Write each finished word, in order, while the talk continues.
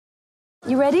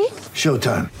You ready?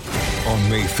 Showtime. On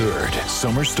May 3rd,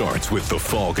 summer starts with The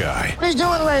Fall Guy. Let's do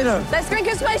it later. Let's drink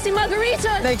a spicy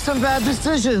margarita. Make some bad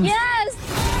decisions.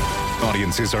 Yes!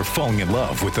 Audiences are falling in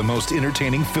love with the most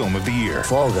entertaining film of the year.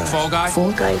 Fall Guy. Fall Guy?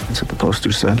 Fall guy. That's what the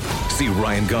poster said. See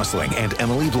Ryan Gosling and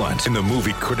Emily Blunt in the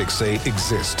movie critics say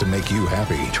exists to make you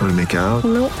happy. Trying to make it out?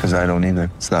 Nope. Because I don't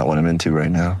either. It's not what I'm into right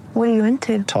now. What are you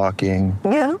into? Talking.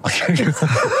 Yeah.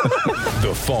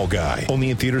 The Fall Guy.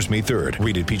 Only in theaters May 3rd.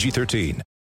 Rated PG-13.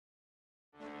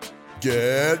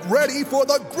 Get ready for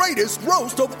the greatest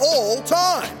roast of all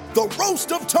time. The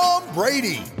Roast of Tom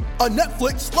Brady. A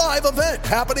Netflix live event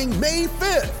happening May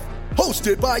 5th.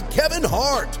 Hosted by Kevin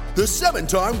Hart. The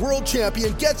 7-time world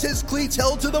champion gets his cleats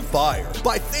held to the fire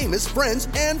by famous friends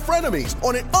and frenemies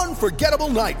on an unforgettable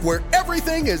night where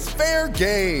everything is fair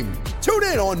game. Tune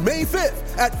in on May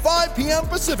 5th at 5 p.m.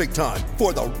 Pacific time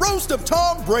for the Roast of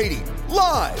Tom Brady.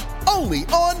 Live only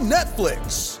on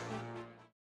Netflix.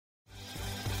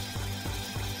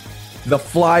 The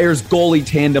Flyers goalie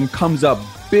tandem comes up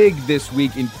big this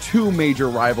week in two major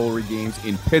rivalry games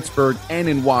in Pittsburgh and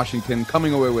in Washington,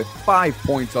 coming away with 5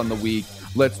 points on the week.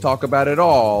 Let's talk about it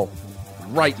all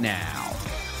right now.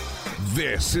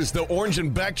 This is the Orange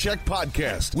and Backcheck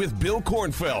podcast with Bill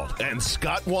Kornfeld and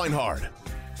Scott Weinhardt.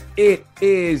 It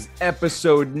is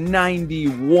episode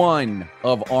 91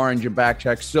 of Orange and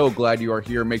Backcheck. So glad you are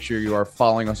here. Make sure you are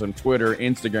following us on Twitter,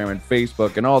 Instagram, and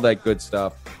Facebook, and all that good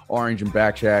stuff. Orange and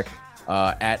Backcheck.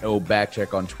 At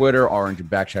Backcheck on Twitter, Orange and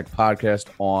Backcheck Podcast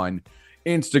on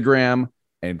Instagram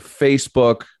and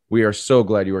Facebook. We are so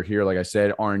glad you are here. Like I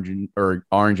said, orange and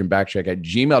backcheck at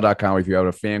gmail.com if you have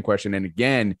a fan question. And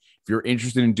again, if you're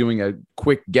interested in doing a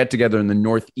quick get together in the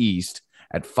Northeast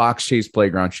at Fox Chase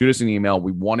Playground, shoot us an email.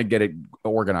 We want to get it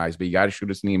organized, but you got to shoot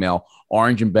us an email,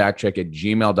 orangeandbackcheck at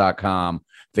gmail.com.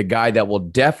 The guy that will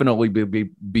definitely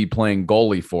be playing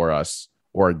goalie for us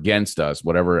or against us,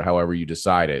 however you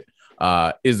decide it,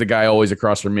 is the guy always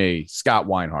across from me, Scott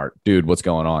Weinhardt. Dude, what's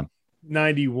going on?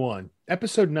 91.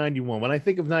 Episode 91. When I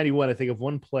think of 91, I think of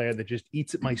one player that just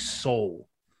eats at my soul.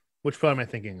 Which player am I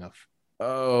thinking of?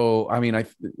 Oh, I mean,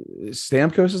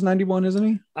 Stamkos is 91, isn't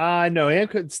he? No,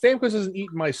 Stamkos doesn't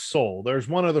eat my soul. There's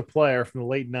one other player from the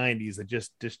late 90s that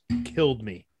just killed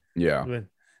me. Yeah.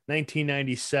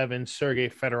 1997, Sergei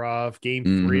Fedorov, game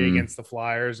 3 against the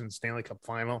Flyers in Stanley Cup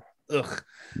final. Ugh.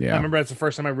 Yeah. I remember that's the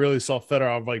first time I really saw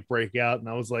Fedorov break out, and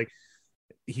I was like,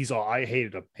 I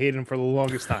hated him for the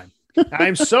longest time.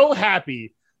 I'm so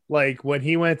happy when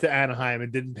he went to Anaheim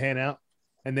and didn't pan out,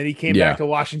 and then he came back to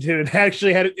Washington and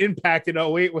actually had an impact in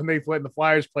 08 when the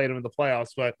Flyers played him in the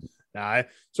playoffs. But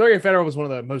Sergei Fedorov was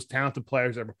one of the most talented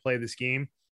players to ever play this game,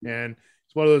 and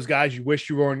it's one of those guys you wish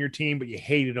you were on your team, but you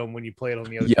hated him when you played on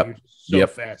the other team. So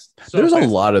fast. There's a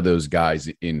lot of those guys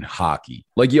in hockey.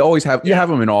 Like you always have, you have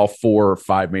them in all 4 or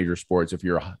 5 major sports if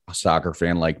you're a soccer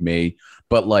fan like me.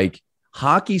 But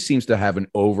hockey seems to have an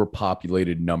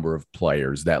overpopulated number of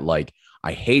players that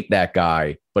I hate that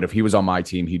guy, but if he was on my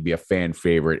team, he'd be a fan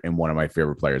favorite and one of my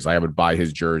favorite players. I would buy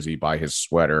his jersey, buy his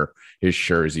sweater, his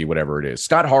jersey, whatever it is.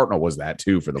 Scott Hartnell was that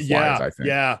too for the Flyers, I think.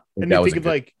 Yeah. And you think of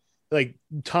like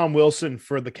Tom Wilson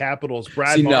for the Capitals,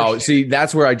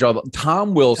 that's where I draw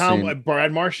Tom Wilson.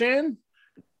 Brad Marchand?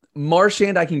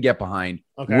 Marchand I can get behind.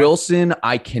 Okay. Wilson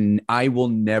I will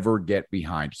never get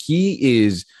behind. He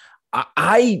is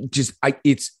I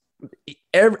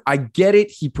get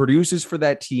it. He produces for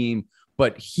that team,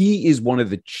 but he is one of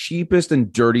the cheapest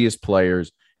and dirtiest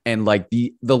players. And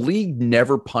the league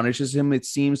never punishes him, it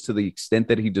seems, to the extent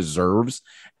that he deserves.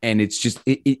 And it's just,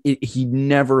 he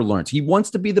never learns. He wants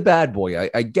to be the bad boy.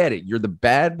 I get it. You're the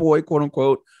bad boy, quote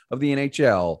unquote, of the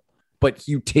NHL, but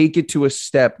you take it to a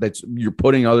step you're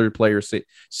putting other players'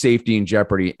 safety in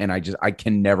jeopardy. And I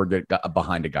can never get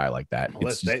behind a guy like that.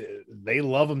 Well, they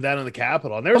love him down in the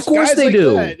Capitol. And there's of course guys they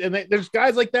do. That, and there's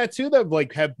guys like that too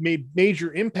that have made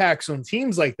major impacts on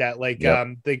teams like that.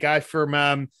 The guy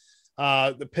from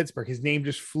the Pittsburgh, his name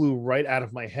just flew right out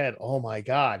of my head. Oh my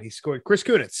God. He scored. Chris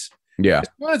Kunitz. Yeah.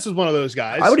 Kunitz is one of those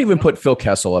guys. I would even put Phil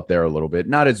Kessel up there a little bit.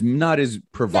 Not as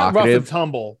provocative. Not rough and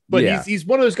tumble, but he's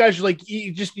one of those guys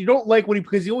you don't like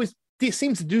because he always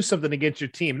seems to do something against your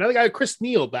team. Another guy, Chris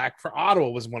Neal, back for Ottawa,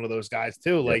 was one of those guys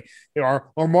too.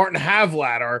 Or Martin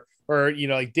Havlat or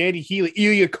Danny Healy,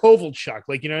 Ilya Kovalchuk.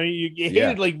 You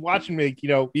hated watching me.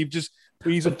 You just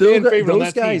He's a fan favorite on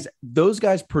that team. Those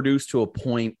guys produced to a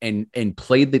point and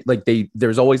played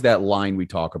there's always that line we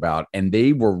talk about, and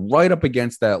they were right up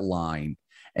against that line,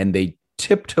 and they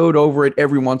tiptoed over it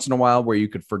every once in a while where you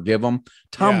could forgive them.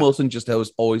 Tom Wilson just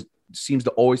always seems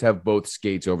to always have both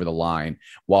skates over the line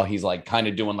while he's like kind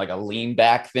of doing like a lean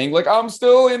back thing. Like, I'm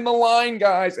still in the line,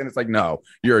 guys. And it's like, no,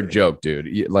 you're a joke,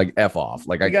 dude. Like, F off.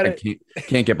 Like, I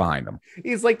can't get behind him.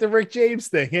 He's like the Rick James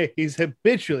thing. He's a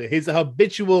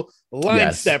habitual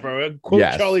line stepper.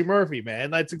 Quote Charlie Murphy,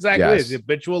 man. That's exactly it. He's a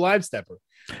habitual line stepper.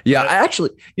 Yeah, I actually,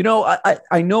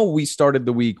 I know we started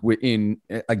the week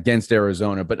against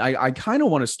Arizona, but I kind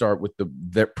of want to start with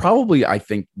the probably, I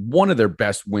think, one of their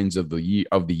best wins of the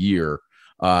year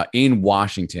in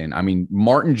Washington. I mean,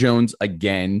 Martin Jones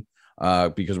again,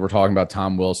 because we're talking about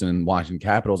Tom Wilson and Washington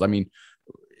Capitals. I mean,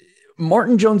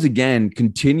 Martin Jones again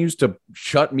continues to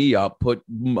shut me up, put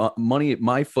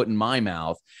my foot in my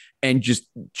mouth, and just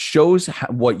shows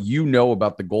what you know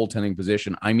about the goaltending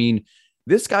position. I mean,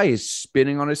 this guy is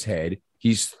spinning on his head.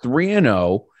 He's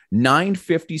 3-0,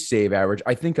 950 save average.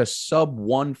 I think a sub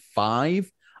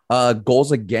 1.5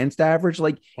 goals against average.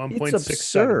 Like, it's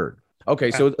absurd.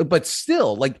 Okay, so but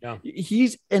still, like,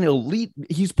 he's an elite.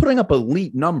 He's putting up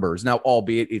elite numbers now,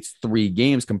 albeit it's 3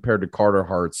 games compared to Carter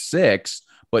Hart's 6.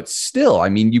 But still, I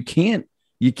mean, you can't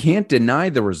deny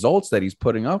the results that he's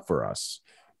putting up for us.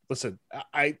 Listen,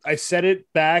 I said it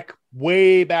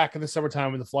way back in the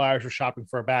summertime when the Flyers were shopping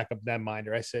for a backup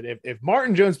netminder. I said, if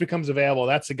Martin Jones becomes available,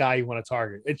 that's the guy you want to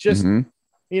target. It's just, and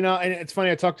it's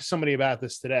funny. I talked to somebody about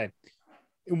this today.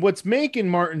 What's making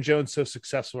Martin Jones so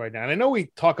successful right now, and I know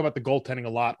we talk about the goaltending a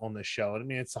lot on this show. I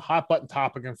mean, it's a hot button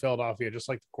topic in Philadelphia, just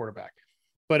like the quarterback,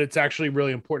 but it's actually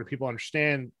really important. People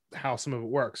understand how some of it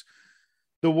works.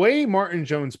 The way Martin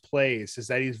Jones plays is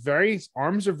that his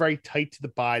arms are very tight to the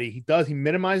body. He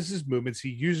minimizes his movements. He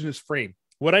uses his frame.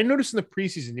 What I noticed in the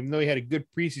preseason, even though he had a good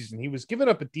preseason, he was giving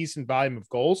up a decent volume of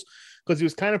goals because he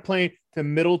was kind of playing the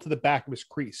middle to the back of his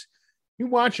crease. You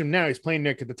watch him now, he's playing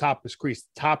Nick at the top of his crease,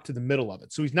 top to the middle of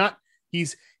it. So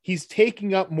he's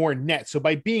taking up more net. So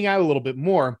by being out a little bit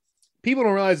more, people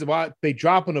don't realize why they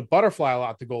drop in a butterfly a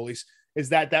lot, the goalies, is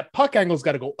that puck angle's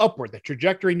got to go upward. The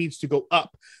trajectory needs to go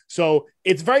up. So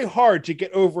it's very hard to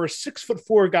get over a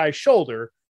 6'4" guy's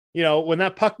shoulder, when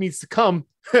that puck needs to come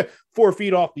 4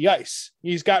 feet off the ice.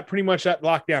 He's got pretty much that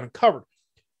locked down and covered.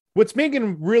 What's making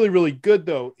him really, really good,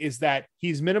 though, is that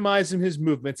he's minimizing his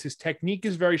movements. His technique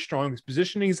is very strong. His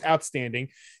positioning is outstanding.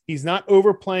 He's not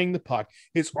overplaying the puck.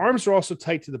 His arms are also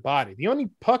tight to the body. The only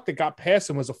puck that got past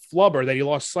him was a flubber that he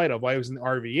lost sight of while he was in the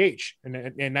RVH.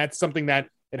 And that's something that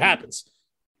it happens.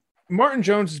 Martin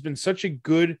Jones has been such a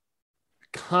good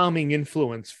calming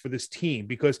influence for this team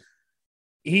because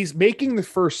he's making the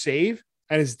first save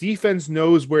and his defense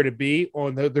knows where to be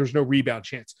there's no rebound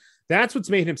chance. That's what's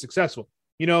made him successful.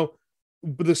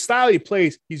 The style he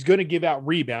plays, he's going to give out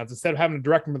rebounds instead of having to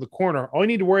direct him to the corner. All you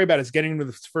need to worry about is getting him to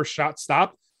the first shot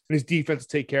stop and his defense will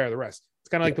take care of the rest. It's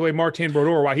kind of like the way Martin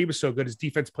Brodeur, why he was so good, his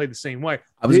defense played the same way.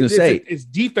 I was going to say his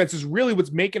defense is really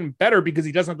what's making him better because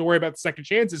he doesn't have to worry about the second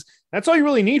chances. That's all you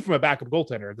really need from a backup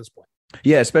goaltender at this point.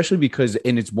 Yeah, especially because,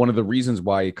 and it's one of the reasons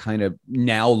why kind of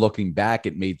now looking back,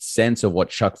 it made sense of what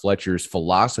Chuck Fletcher's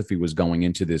philosophy was going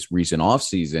into this recent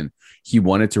offseason. He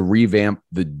wanted to revamp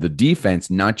the defense,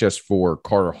 not just for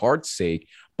Carter Hart's sake,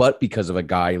 but because of a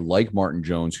guy like Martin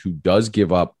Jones who does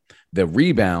give up the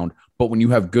rebound. But when you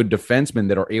have good defensemen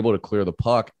that are able to clear the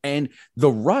puck, and the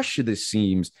rush of this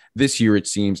year, it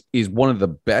seems, is one of the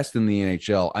best in the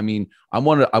NHL. I mean, I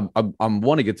want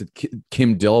to get to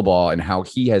Kim Dillabaugh and how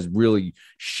he has really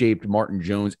shaped Martin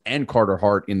Jones and Carter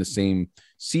Hart in the same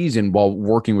season while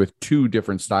working with 2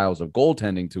 different styles of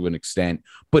goaltending to an extent.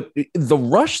 But the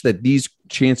rush that these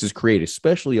chances create,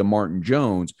 especially a Martin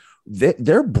Jones,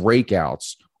 their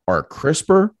breakouts are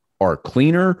crisper, are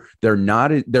cleaner. They're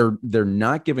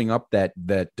not giving up that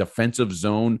defensive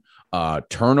zone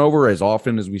turnover as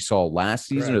often as we saw last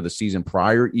season or the season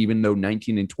prior, even though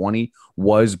 19 and 20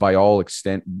 was by all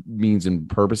extent means and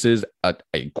purposes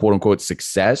a quote unquote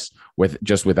success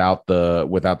without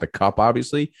the cup,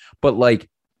 obviously. But like,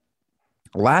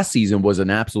 last season was an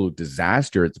absolute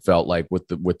disaster. It felt like with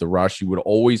the rush,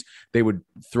 they would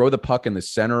throw the puck in the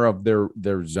center of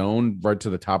their zone right to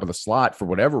the top of the slot for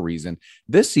whatever reason.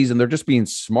 This season, they're just being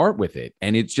smart with it.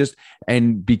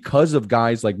 And because of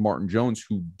guys like Martin Jones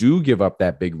who do give up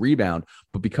that big rebound,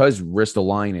 but because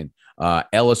Ristolainen,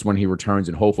 Ellis, when he returns,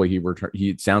 and hopefully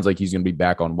it sounds like he's going to be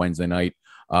back on Wednesday night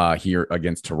here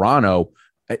against Toronto.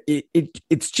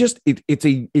 It's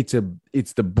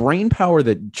the brain power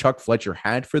that Chuck Fletcher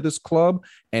had for this club,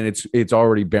 and it's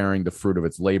already bearing the fruit of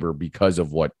its labor because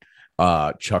of what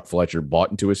Chuck Fletcher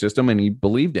bought into his system, and he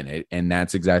believed in it, and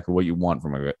that's exactly what you want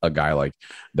from a guy like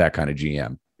that kind of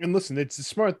GM. And listen, it's a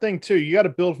smart thing too. You got to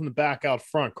build from the back out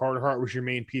front. Carter Hart was your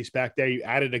main piece back there. You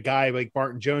added a guy like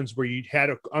Martin Jones where you had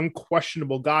an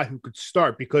unquestionable guy who could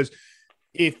start, because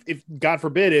if God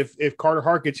forbid, if Carter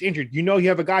Hart gets injured, you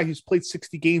have a guy who's played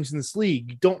 60 games in this league.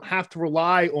 You don't have to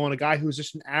rely on a guy who's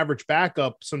just an average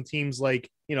backup. Some teams like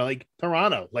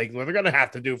Toronto, like they're going to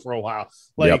have to do for a while,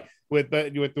 with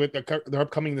they're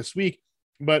upcoming this week,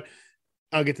 but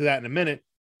I'll get to that in a minute.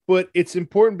 But it's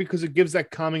important because it gives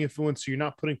that calming influence, so you're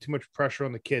not putting too much pressure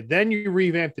on the kid. Then you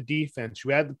revamp the defense.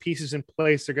 You add the pieces in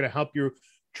place. They're going to help you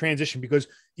transition, because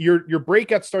your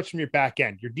breakout starts from your back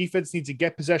end. Your defense needs to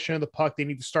get possession of the puck. They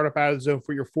need to start up out of the zone.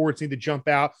 For your forwards need to jump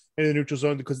out into the neutral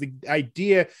zone, because the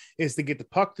idea is to get the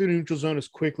puck through the neutral zone as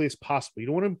quickly as possible. You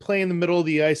don't want to play in the middle of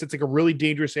the ice. It's like a really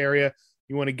dangerous area.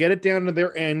 You want to get it down to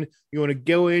their end. You want to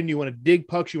go in. You want to dig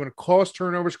pucks. You want to cause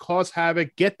turnovers, cause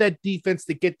havoc, get that defense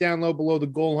to get down low below the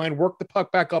goal line, work the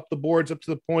puck back up the boards up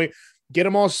to the point, get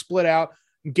them all split out,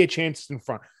 and get chances in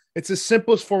front. It's the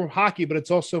simplest form of hockey, but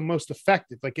it's also most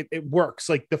effective. Like it works.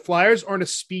 Like the Flyers aren't a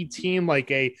speed team like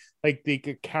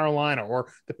the Carolina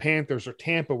or the Panthers or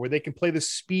Tampa, where they can play the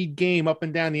speed game up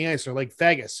and down the ice, or like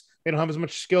Vegas. They don't have as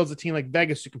much skill as a team like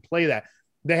Vegas who can play that.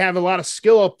 They have a lot of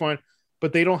skill up front,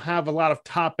 but they don't have a lot of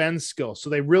top end skill. So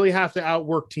they really have to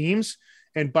outwork teams.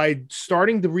 And by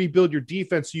starting to rebuild your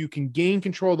defense so you can gain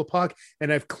control of the puck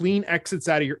and have clean exits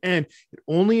out of your end, it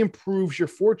only improves your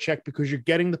forecheck, because you're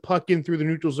getting the puck in through the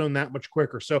neutral zone that much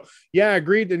quicker. So yeah, I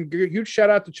agreed. And huge shout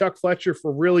out to Chuck Fletcher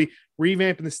for really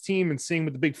revamping this team and seeing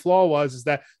what the big flaw was, is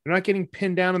that they're not getting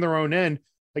pinned down in their own end.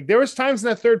 Like there was times in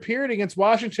that third period against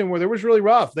Washington where there was really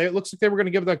rough. It looks like they were going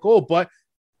to give that goal, but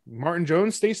Martin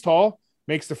Jones stays tall,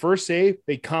 makes the first save.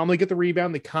 They calmly get the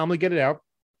rebound. They calmly get it out.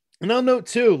 And I'll note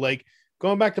too, like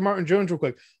going back to Martin Jones real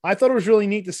quick, I thought it was really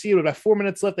neat to see it. With about 4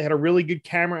 minutes left, they had a really good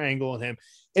camera angle on him,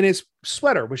 and his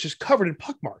sweater was just covered in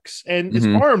puck marks, and his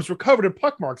arms were covered in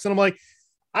puck marks. And I'm like,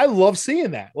 I love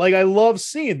seeing that. Like, I love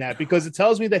seeing that, because it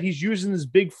tells me that he's using his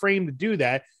big frame to do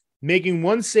that, making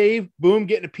one save, boom,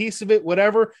 getting a piece of it,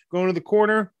 whatever, going to the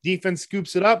corner, defense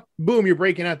scoops it up, boom, you're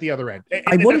breaking out the other end.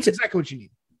 And that's exactly what you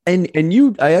need. And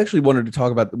I actually wanted to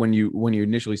talk about when you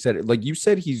initially said it, like you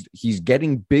said, he's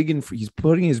getting big, and he's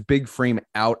putting his big frame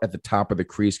out at the top of the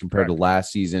crease compared to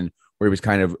last season, where he was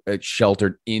kind of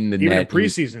sheltered in the net. Even in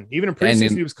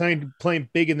preseason, he was kind of playing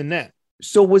big in the net.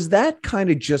 So was that kind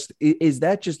of is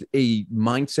that just a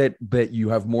mindset that you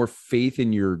have more faith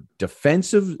in your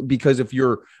defensive? Because if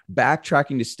you're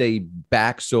backtracking to stay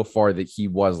back so far that he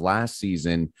was last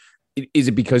season, is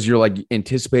it because you're like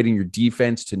anticipating your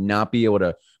defense to not be able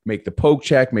to make the poke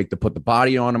check, put the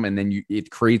body on them, and then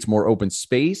it creates more open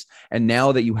space? And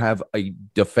now that you have a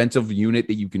defensive unit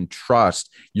that you can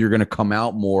trust, you're going to come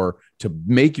out more to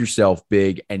make yourself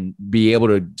big and be able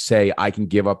to say, I can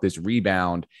give up this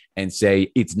rebound and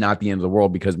say it's not the end of the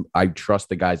world, because I trust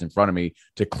the guys in front of me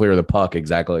to clear the puck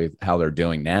exactly how they're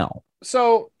doing now.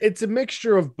 So it's a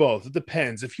mixture of both. It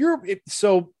depends.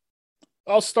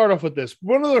 I'll start off with this.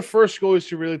 One of the first goalies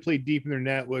to really play deep in their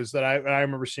net was that I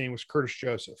remember seeing was Curtis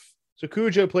Joseph. So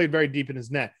Cujo played very deep in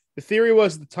his net. The theory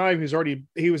was at the time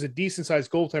he was a decent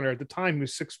sized goaltender. At the time he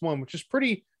was 6'1", which is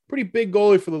pretty big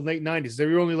goalie for the late 90s. They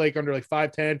were only like under like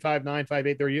 5'10", 5'9",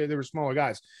 5'8". They were smaller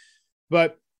guys.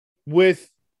 But with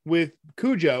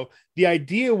Cujo, the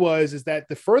idea is that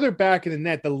the further back in the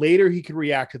net, the later he could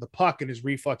react to the puck and his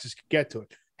reflexes could get to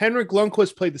it. Henrik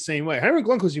Lundqvist played the same way. Henrik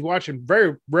Lundqvist, you watch him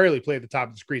very rarely play at the top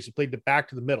of the crease. He played the back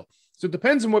to the middle. So it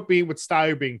depends on what style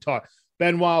you're being taught.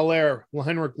 Benoit Allaire,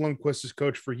 Henrik Lundqvist's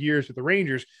coach for years with the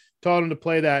Rangers, taught him to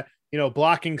play that,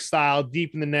 blocking style,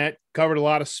 deep in the net, covered a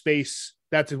lot of space.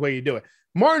 That's the way you do it.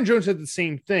 Martin Jones had the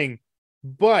same thing,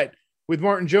 but with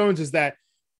Martin Jones is that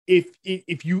if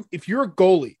you're a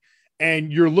goalie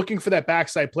and you're looking for that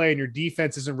backside play and your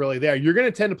defense isn't really there, you're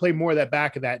going to tend to play more of that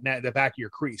back of that net, the back of your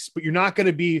crease, but you're not going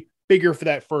to be bigger for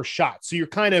that first shot. So you're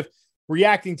kind of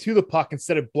reacting to the puck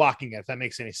instead of blocking it, if that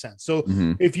makes any sense. So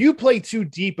if you play too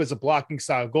deep as a blocking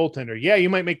style goaltender, yeah, you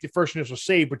might make the first initial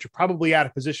save, but you're probably out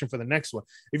of position for the next one.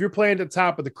 If you're playing at the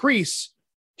top of the crease,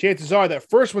 chances are that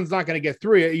first one's not going to get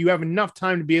through you. You have enough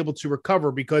time to be able to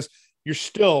recover, because you're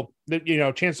still,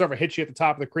 chances are if it hits you at the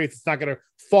top of the crease, it's not going to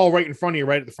fall right in front of you,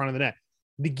 right at the front of the net.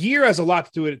 The gear has a lot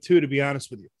to do with it too, to be honest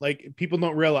with you. Like, people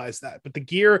don't realize that, but the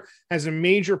gear has a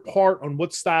major part on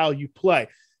what style you play.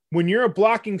 When you're a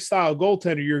blocking style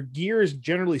goaltender, your gear is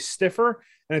generally stiffer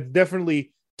and it's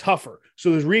definitely tougher.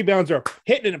 So those rebounds are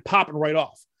hitting it and popping right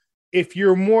off. If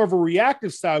you're more of a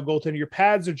reactive style goaltender, your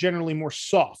pads are generally more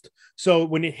soft. So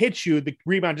when it hits you, the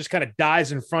rebound just kind of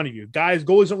dies in front of you.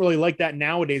 Goalies don't really like that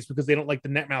nowadays, because they don't like the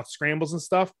net mouth scrambles and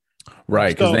stuff.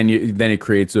 Right, because So- then it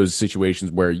creates those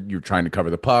situations where you're trying to cover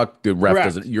the puck. The ref Correct.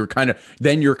 doesn't. You're kind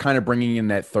of bringing in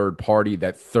that third party,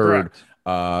 that third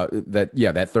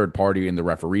that third party in the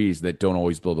referees that don't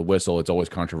always blow the whistle. It's always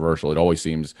controversial. It always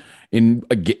seems in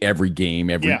every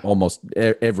game, almost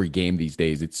every game these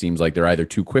days, it seems like they're either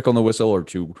too quick on the whistle or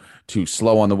too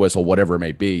slow on the whistle, whatever it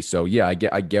may be. So yeah,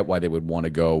 I get why they would want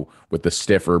to go with the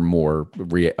stiffer, more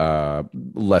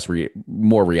reactionary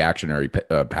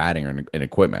padding and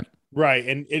equipment. Right.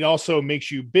 And it also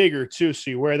makes you bigger too. So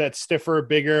you wear that stiffer,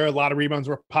 bigger, a lot of rebounds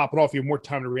were popping off. You have more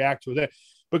time to react to it.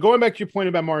 But going back to your point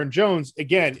about Martin Jones,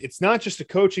 again, it's not just a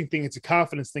coaching thing, it's a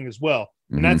confidence thing as well.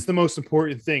 And that's the most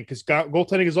important thing, because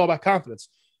goaltending is all about confidence.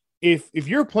 If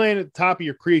you're playing at the top of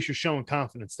your crease, you're showing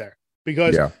confidence there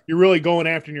because you're really going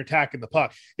after and you're attacking the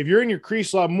puck. If you're in your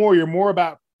crease a lot more, you're more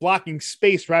about blocking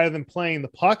space rather than playing the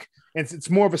puck. And it's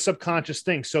more of a subconscious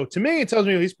thing. So to me, it tells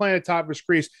me he's playing at the top of his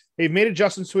crease. They've made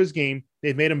adjustments to his game.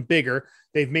 They've made him bigger.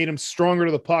 They've made him stronger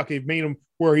to the puck. They've made him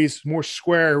where he's more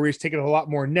square, where he's taking a lot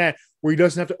more net, where he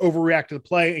doesn't have to overreact to the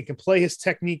play and can play his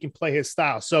technique and play his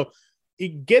style. So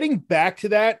getting back to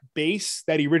that base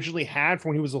that he originally had from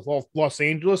when he was with Los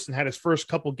Angeles and had his first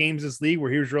couple games in this league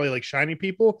where he was really like shining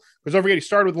people. Because don't forget, he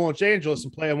started with Los Angeles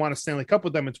and won a Stanley Cup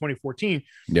with them in 2014.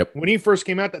 Yep. When he first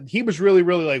came out, he was really,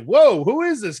 really like, whoa, who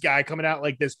is this guy coming out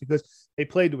like this? Because they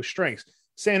played to his strengths.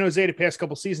 San Jose, the past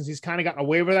couple seasons, he's kind of gotten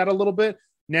away with that a little bit.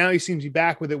 Now he seems to be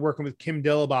back with it, working with Kim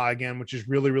Dillabaugh again, which is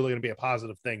really, really going to be a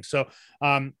positive thing. So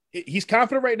he's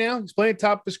confident right now. He's playing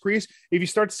top of his crease. If you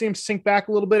start to see him sink back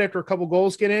a little bit after a couple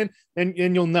goals get in, then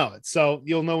you'll know it. So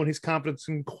you'll know when his confidence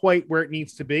isn't quite where it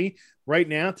needs to be. Right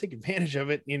now, take advantage of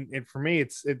it. And for me,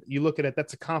 you look at it,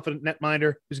 that's a confident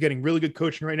netminder who's getting really good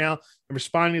coaching right now and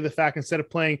responding to the fact instead of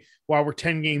playing while we're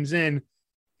 10 games in,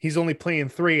 he's only playing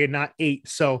 3 and not 8.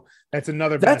 So that's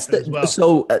another benefit as well.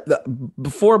 So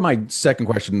before my second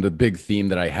question, the big theme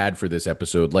that I had for this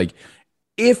episode, like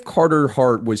if Carter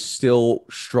Hart was still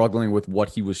struggling with what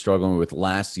he was struggling with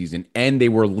last season and they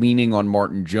were leaning on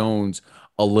Martin Jones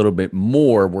a little bit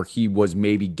more, where he was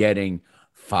maybe getting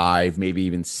 5, maybe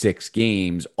even 6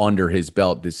 games under his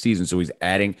belt this season. So he's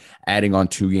adding on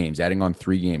 2 games, adding on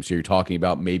 3 games. So you're talking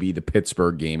about maybe the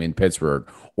Pittsburgh game in Pittsburgh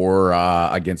or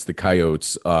against the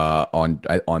Coyotes on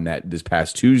that this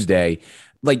past Tuesday.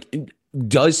 Like,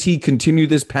 does he continue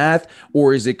this path,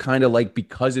 or is it kind of like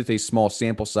because it's a small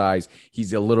sample size,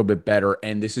 he's a little bit better,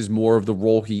 and this is more of the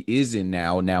role he is in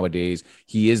nowadays?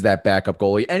 He is that backup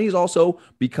goalie, and he's also,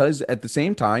 because at the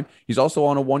same time, he's also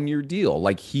on a 1-year deal.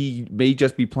 Like, he may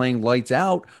just be playing lights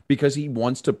out because he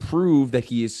wants to prove that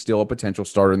he is still a potential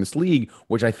starter in this league,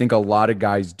 which I think a lot of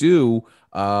guys do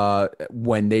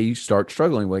when they start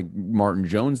struggling, like Martin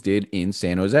Jones did in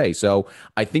San Jose. So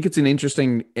I think it's an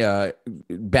interesting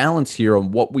balance here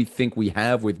on what we think we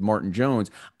have with Martin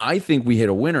Jones. I think we hit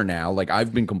a winner now. Like,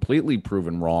 I've been completely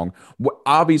proven wrong.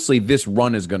 Obviously, this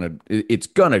run is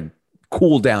gonna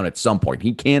cool down at some point.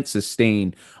 He can't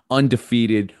sustain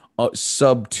undefeated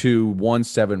sub 2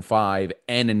 175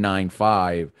 and a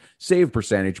 9.5 save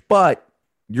percentage, but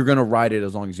you're going to ride it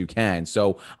as long as you can.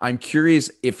 So I'm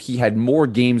curious if he had more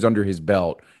games under his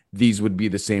belt, these would be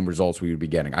the same results we would be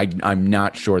getting. I'm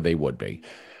not sure they would be.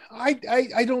 I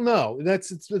don't know.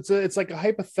 It's like a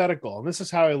hypothetical, and this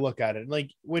is how I look at it.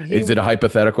 Like, when is it a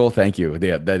hypothetical? Thank you.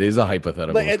 Yeah, that is a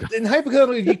hypothetical. Like, in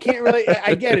hypothetical, you can't really.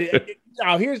 I get it.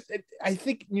 Now, I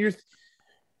think you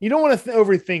don't want to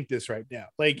overthink this right now.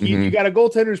 Like, you got a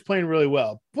goaltender who's playing really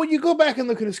well. But you go back and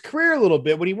look at his career a little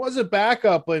bit. When he was a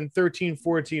backup in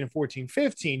 13-14 and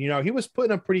 14-15, he was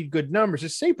putting up pretty good numbers.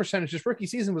 His save percentage, his rookie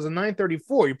season was a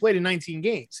 934. He played in 19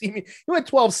 games. I mean, he went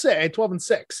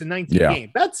 12-6 in 19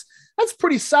 games. That's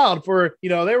pretty solid for, they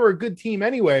were a good team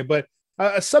anyway. But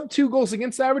a sub 2 goals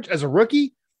against average as a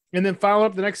rookie, and then following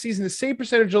up the next season, the save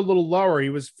percentage a little lower.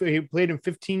 He played in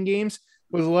 15 games.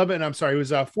 Was 11. I'm sorry. He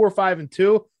was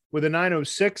 4-5-2 with a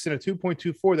 906 and a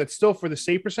 2.24. That's still, for the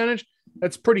save percentage,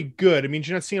 that's pretty good. I mean,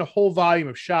 you're not seeing a whole volume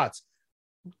of shots.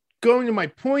 Going to my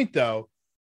point, though,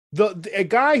 a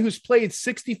guy who's played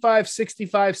 65,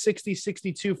 60,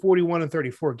 62, 41, and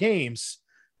 34 games,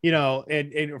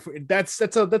 and that's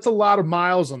a lot of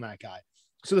miles on that guy.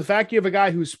 So the fact you have a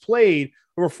guy who's played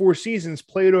over 4 seasons,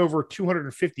 played over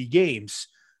 250 games,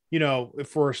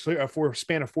 for a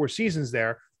span of 4 seasons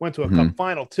there, went to a cup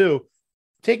final too,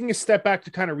 taking a step back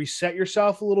to kind of reset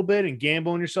yourself a little bit and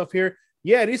gamble on yourself here.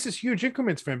 Yeah, it is this huge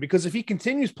increments for him, because if he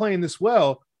continues playing this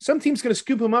well, some team's going to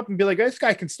scoop him up and be like, this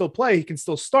guy can still play. He can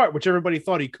still start, which everybody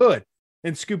thought he could,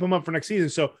 and scoop him up for next season.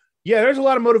 So yeah, there's a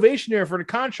lot of motivation there for the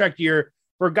contract year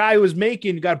for a guy who was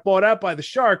got bought out by the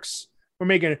Sharks for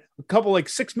making a couple, like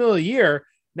 $6 million a year,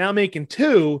 now making $2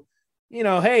 million.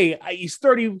 hey, he's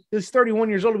 30, he's 31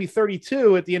 years old to be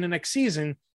 32 at the end of next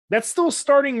season. That's still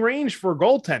starting range for a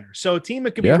goaltender. So a team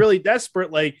that could be really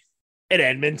desperate, like at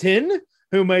Edmonton,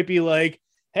 who might be like,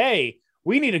 hey,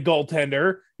 we need a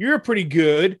goaltender. You're pretty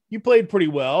good. You played pretty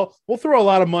well. We'll throw a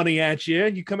lot of money at you.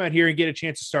 You come out here and get a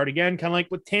chance to start again, kind of like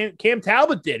what Cam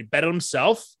Talbot did. He bet on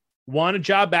himself, won a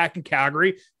job back in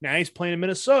Calgary. Now he's playing in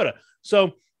Minnesota.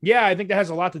 So, yeah, I think that has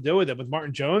a lot to do with it. With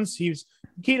Martin Jones, he's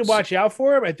key to watch out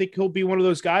for him. I think he'll be one of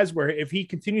those guys where if he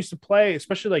continues to play,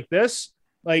 especially like this,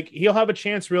 like he'll have a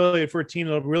chance really for a team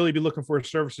that'll really be looking for his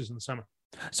services in the summer.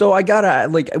 So I gotta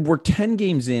we're 10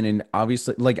 games in, and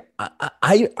obviously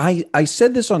I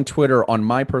said this on Twitter on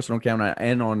my personal account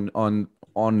and on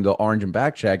the Orange and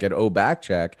Backcheck at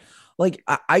Backcheck. Like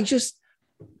I just,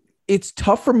 it's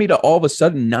tough for me to all of a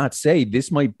sudden not say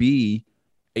this might be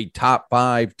a top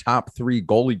 5, top 3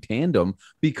 goalie tandem,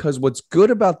 because what's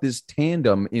good about this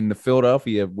tandem in the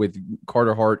Philadelphia with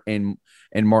Carter Hart and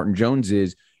Martin Jones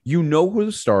is, you know who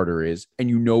the starter is and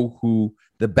you know who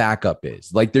the backup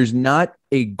is. Like there's not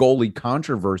a goalie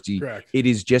controversy. Correct. It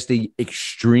is just a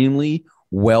extremely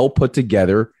well put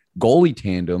together goalie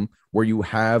tandem where you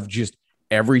have just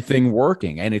everything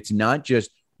working. And it's not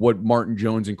just what Martin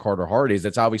Jones and Carter Hart is.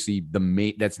 That's obviously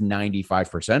that's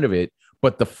 95% of it.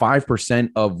 But the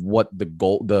 5% of what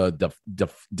the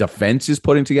defense is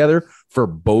putting together for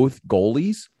both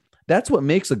goalies, that's what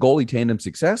makes a goalie tandem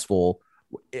successful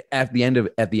at the end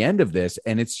of this.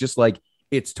 And it's just like,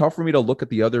 it's tough for me to look at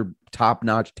the other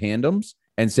top-notch tandems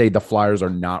and say the Flyers are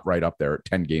not right up there at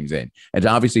 10 games in. And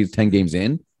obviously it's 10 games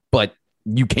in, but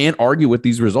you can't argue with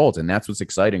these results. And that's what's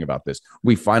exciting about this.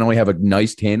 We finally have a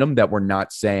nice tandem that we're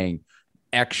not saying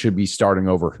X should be starting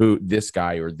over this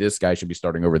guy or this guy should be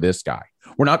starting over this guy.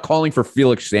 We're not calling for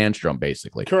Felix Sandstrom,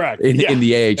 basically. Correct. In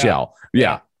the AHL.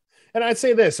 Yeah. And I'd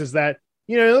say this is that,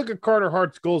 you look at Carter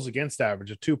Hart's goals against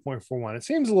average of 2.41. It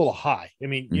seems a little high. I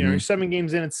mean, you're 7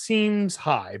 games in, it seems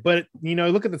high, but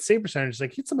look at the save percentage.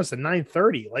 Like it's almost a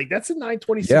 930. Like that's a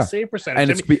 926 save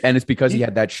percentage. And it's because he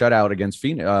had that shutout against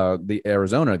the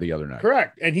Arizona the other night.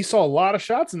 Correct. And he saw a lot of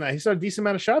shots in that. He saw a decent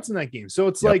amount of shots in that game. So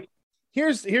it's like,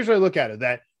 here's what I look at it.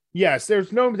 That yes,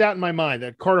 there's no doubt in my mind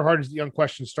that Carter Hart is the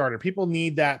unquestioned starter. People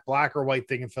need that black or white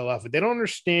thing in Philadelphia. They don't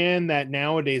understand that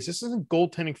nowadays this isn't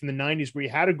goaltending from the 90s where you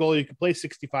had a goalie who could play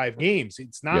 65 games.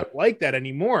 It's not like that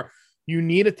anymore. You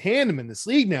need a tandem in this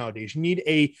league nowadays. You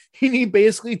need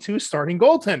basically 2 starting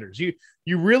goaltenders.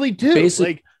 You really do.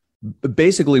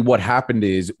 Basically what happened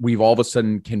is we've all of a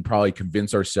sudden can probably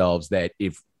convince ourselves that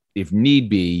if need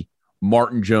be,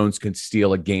 Martin Jones can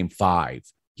steal a game 5.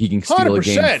 He can steal 100%. A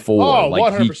game 4. Oh,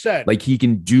 100%. He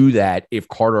can do that if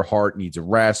Carter Hart needs a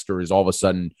rest or is all of a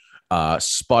sudden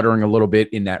sputtering a little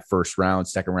bit in that first round,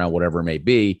 second round, whatever it may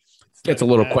be. Gets a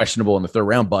little questionable in the third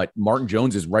round, but Martin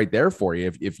Jones is right there for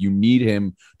you if you need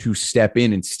him to step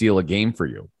in and steal a game for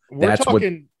you.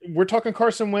 We're talking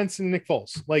Carson Wentz and Nick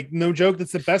Foles. Like, no joke,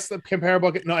 that's the best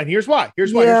comparable. No, and here's why.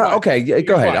 Okay,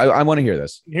 go ahead. I want to hear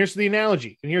this. Here's the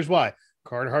analogy, and here's why.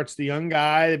 Carter Hart's the young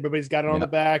guy. Everybody's got it on the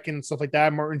back and stuff like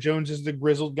that. Martin Jones is the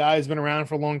grizzled guy. He's been around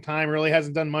for a long time. Really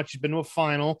hasn't done much. He's been to a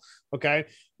final. Okay.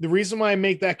 The reason why I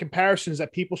make that comparison is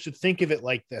that people should think of it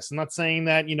like this. I'm not saying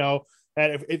that,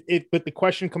 that but the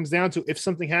question comes down to if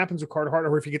something happens with Carter Hart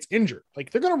or if he gets injured,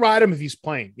 like they're going to ride him if he's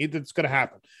playing. It's going to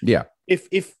happen. Yeah. If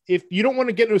you don't want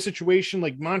to get into a situation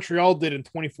like Montreal did in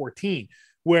 2014,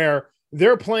 where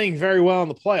they're playing very well in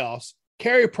the playoffs,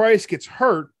 Carey Price gets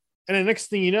hurt. And the next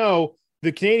thing you know,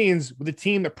 the Canadians, with a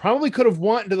team that probably could have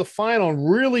won to the final and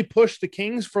really pushed the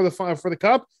Kings for the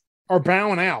cup, are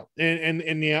bowing out in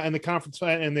the conference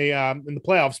and in the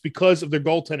playoffs because of their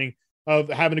goaltending of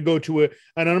having to go to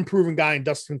an unproven guy in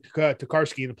Dustin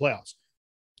Tokarski in the playoffs.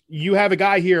 You have a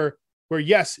guy here where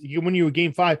yes, you win you a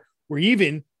game 5, where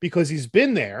even because he's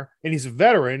been there and he's a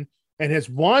veteran and has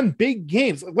won big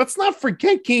games. Let's not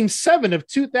forget Game 7 of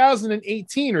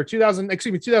 2018 or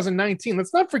 2019.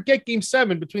 Let's not forget Game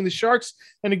 7 between the Sharks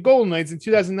and the Golden Knights in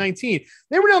 2019.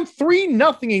 They were down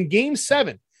 3-0 in Game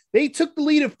 7. They took the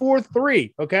lead at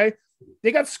 4-3. Okay,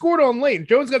 they got scored on late.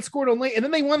 Jones got scored on late, and then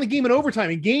they won the game in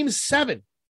overtime in Game 7.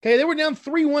 Okay, they were down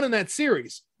 3-1 in that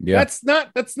series. Yeah.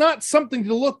 That's not something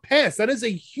to look past. That is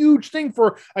a huge thing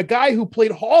for a guy who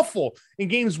played awful in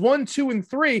games 1, 2, and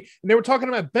 3. And they were talking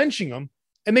about benching him.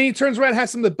 And then he turns around and has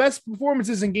some of the best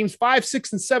performances in games 5,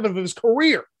 6, and 7 of his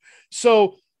career.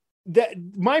 So that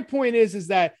my point is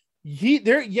that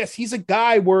he's a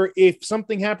guy where if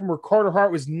something happened where Carter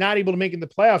Hart was not able to make it in the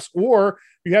playoffs, or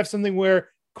you have something where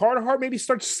Carter Hart maybe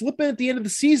starts slipping at the end of the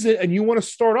season and you want to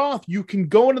start off, you can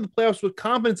go into the playoffs with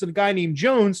confidence in a guy named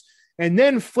Jones and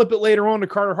then flip it later on to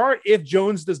Carter Hart if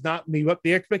Jones does not meet up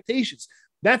the expectations.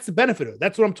 That's the benefit of it.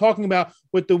 That's what I'm talking about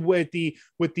with the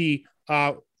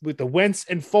Wentz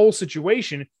and Foles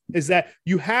situation, is that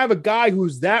you have a guy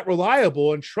who's that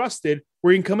reliable and trusted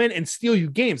where he can come in and steal you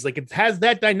games. Like, it has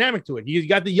that dynamic to it. You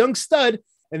got the young stud,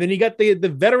 and then you got the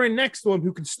veteran next to him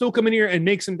who can still come in here and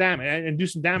make some damage and do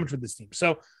some damage with this team.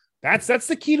 So that's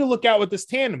the key to look out with this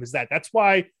tandem, is that's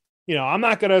why, I'm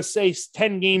not going to say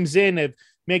 10 games in and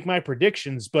make my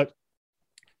predictions, but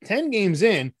 10 games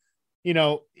in, this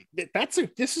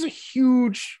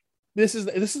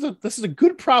is a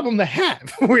good problem to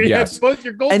have, where you have both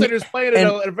your goaltenders playing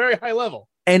at a very high level.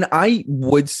 And I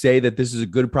would say that this is a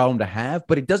good problem to have,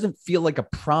 but it doesn't feel like a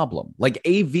problem. Like,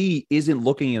 AV isn't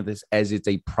looking at this as it's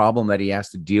a problem that he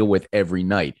has to deal with every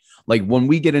night. Like, when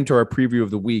we get into our preview of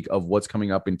the week of what's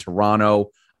coming up in Toronto,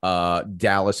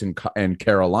 Dallas, and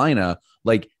Carolina,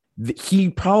 like, he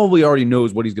probably already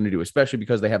knows what he's going to do, especially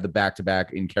because they have the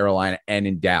back-to-back in Carolina and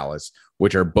in Dallas,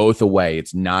 which are both away.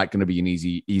 It's not going to be an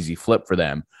easy flip for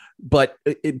them. But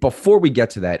before we get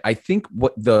to that, I think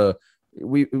we'll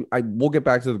get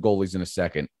back to the goalies in a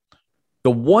second.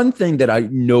 The one thing that I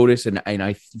noticed, and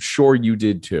I'm sure you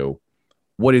did too,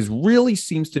 what is really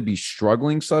seems to be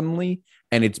struggling suddenly,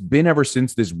 and it's been ever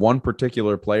since this one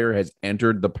particular player has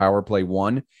entered the power play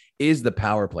one, is the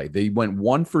power play. They went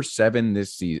 1 for 7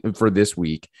 this season for this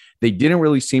week. They didn't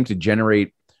really seem to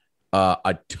generate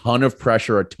a ton of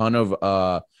pressure, a ton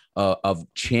of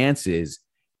chances.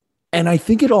 And I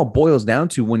think it all boils down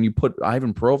to when you put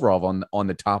Ivan Provorov on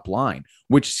the top line,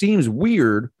 which seems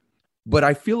weird, but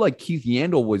I feel like Keith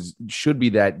Yandel should be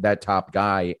that top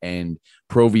guy, and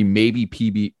Provy maybe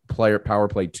power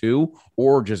play 2,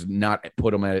 or just not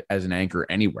put him as an anchor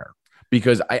anywhere,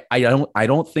 because I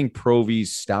don't think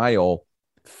Provy's style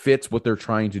fits what they're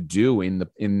trying to do in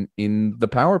the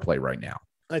power play right now.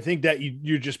 I think that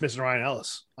you're just missing Ryan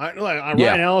Ellis.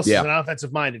 Ryan Ellis is an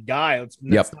offensive-minded guy. Let's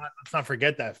not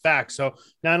forget that fact. So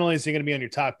not only is he going to be on your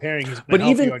top pairing,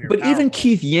 even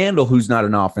Keith Yandel, who's not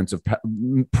an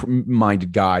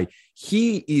offensive-minded guy,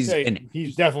 he's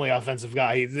definitely an offensive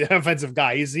guy. He's an offensive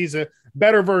guy. He's a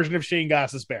better version of Shane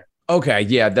Gostisbehere. Okay,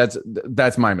 yeah,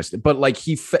 that's my mistake. But like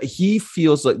he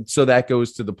feels like, so that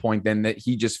goes to the point then that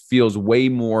he just feels way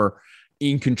more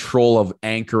in control of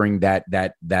anchoring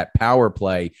that power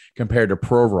play compared to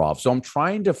Provorov. So I'm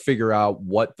trying to figure out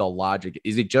what the logic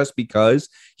is. It just because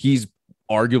he's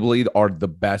arguably the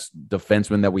best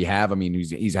defenseman that we have? I mean,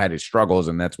 he's had his struggles,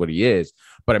 and that's what he is.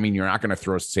 But I mean, you're not going to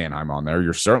throw Sanheim on there.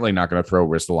 You're certainly not going to throw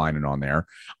Ristolainen on there.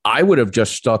 I would have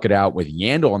just stuck it out with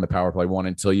Yandel on the power play one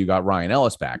until you got Ryan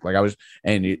Ellis back.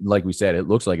 Like we said, it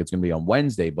looks like it's going to be on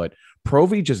Wednesday, but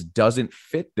Provy just doesn't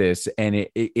fit this, and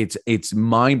it's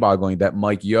mind-boggling that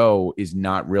Mike Yeo is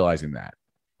not realizing that.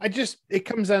 It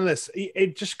comes down to this.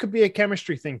 It just could be a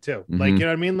chemistry thing too. Mm-hmm. Like, you know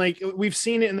what I mean? Like, we've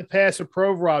seen it in the past with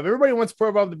Provorov. Everybody wants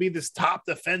Provorov to be this top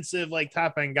defensive, like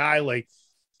top end guy. Like,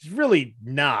 he's really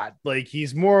not. Like,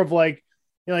 he's more of like,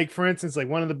 you know, like for instance, like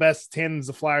one of the best tandems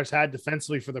the Flyers had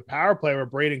defensively for the power play were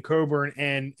Braden Coburn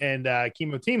and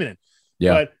Kimmo Timonen.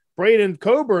 Yeah. But Braden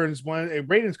Coburn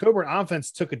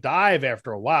offense took a dive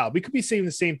after a while. We could be seeing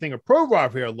the same thing with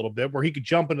Provorov here a little bit, where he could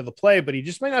jump into the play, but he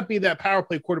just might not be that power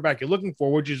play quarterback you're looking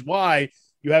for, which is why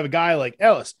you have a guy like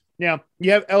Ellis. Now,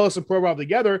 you have Ellis and Provorov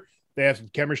together. They have some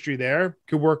chemistry there.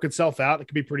 Could work itself out. It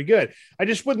could be pretty good. I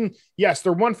just wouldn't. Yes,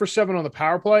 they're 1 for 7 on the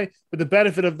power play, but the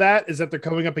benefit of that is that they're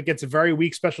coming up against a very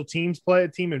weak special teams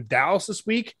team in Dallas this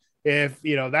week. If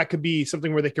you know, that could be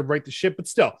something where they could break the ship, but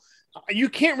still, you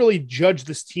can't really judge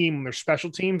this team on their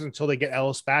special teams until they get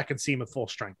Ellis back and see him at full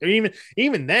strength. And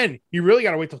even then, you really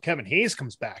got to wait till Kevin Hayes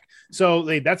comes back. So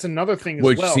that's another thing as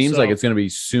well. Which seems like it's going to be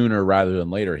sooner rather than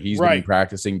later. He's going to be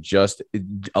practicing just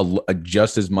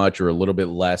as much or a little bit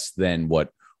less than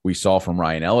what we saw from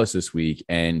Ryan Ellis this week.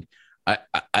 And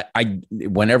I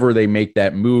whenever they make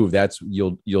that move, that's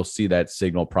you'll see that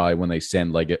signal probably when they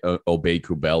send like Obey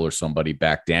Kubel or somebody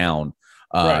back down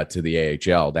to the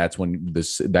AHL. That's when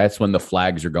the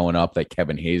flags are going up that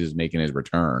Kevin Hayes is making his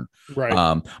return.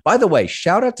 Right. By the way,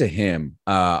 shout out to him.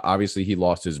 Obviously, he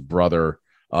lost his brother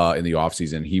in the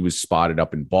offseason. He was spotted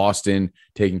up in Boston,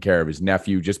 taking care of his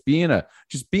nephew, just being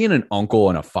an uncle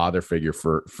and a father figure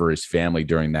for his family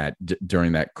during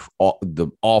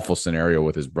the awful scenario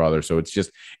with his brother. So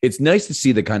it's nice to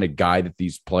see the kind of guy that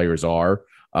these players are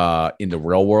in the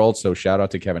real world. So shout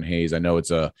out to Kevin Hayes. I know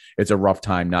it's a rough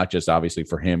time, not just obviously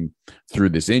for him through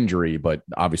this injury, but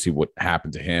obviously what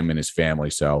happened to him and his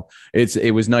family. So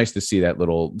it was nice to see that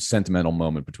little sentimental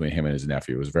moment between him and his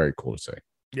nephew. It was very cool to see.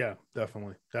 Yeah,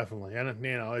 definitely. And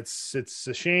you know, it's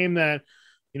a shame that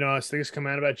things come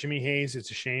out about Jimmy Hayes,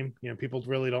 it's a shame. People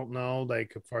really don't know,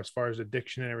 like as far as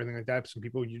addiction and everything like that. Some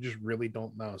people you just really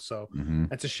don't know. So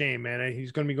that's a shame, man.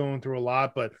 He's going to be going through a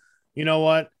lot, but you know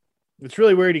what? It's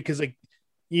really weird because like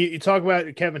you talk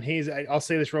about Kevin Hayes. I'll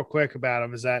say this real quick about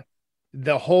him is that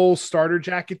the whole starter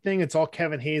jacket thing, it's all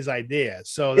Kevin Hayes' idea.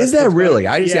 So is that really?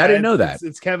 I didn't know that.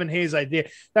 It's Kevin Hayes' idea.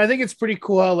 I think it's pretty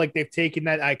cool how like they've taken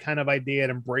that kind of idea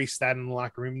and embraced that in the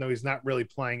locker room, though he's not really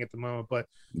playing at the moment. But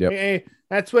hey,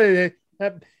 that's what it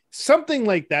is. Something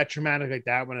like that, traumatic like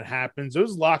that, when it happens,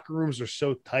 those locker rooms are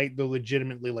so tight, they're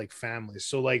legitimately like families.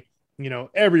 So like,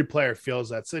 every player feels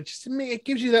that. So it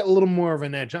gives you that little more of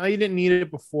an edge. You didn't need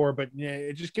it before, but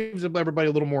it just gives everybody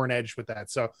a little more an edge with that.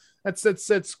 So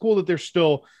that's cool that they're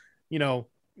still,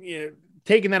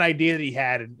 taking that idea that he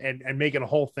had and making a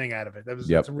whole thing out of it.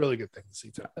 That's a really good thing to see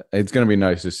too. It's going to be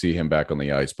nice to see him back on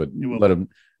the ice, but let him.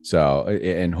 So,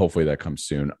 and hopefully that comes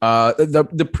soon.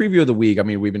 The preview of the week, I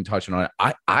mean, we've been touching on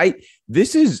it.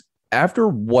 This is after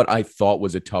what I thought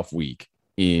was a tough week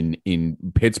in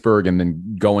Pittsburgh and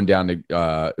then going down to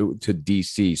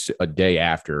DC a day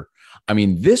after. I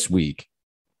mean, this week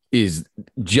is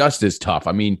just as tough.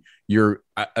 I mean, you're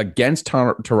against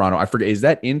Toronto. I forget, is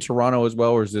that in Toronto as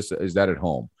well, or is that at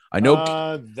home? I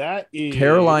know that is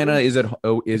Carolina is at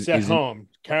home.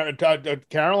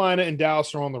 Carolina and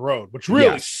Dallas are on the road, which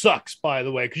really sucks, by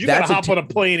the way, because you got to hop on a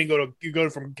plane and go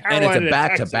from Carolina and it's a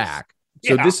back to back.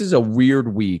 So this is a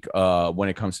weird week when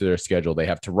it comes to their schedule. They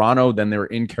have Toronto, then they're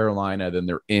in Carolina, then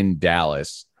they're in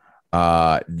Dallas.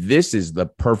 This is the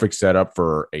perfect setup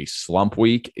for a slump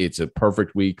week. It's a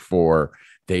perfect week for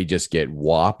they just get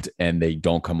whopped and they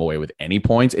don't come away with any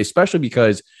points, especially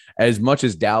because as much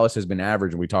as Dallas has been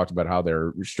average, and we talked about how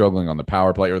they're struggling on the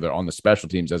power play or they're on the special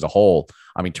teams as a whole.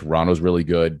 I mean, Toronto's really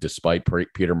good despite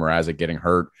Peter Mrazek getting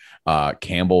hurt.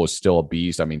 Campbell is still a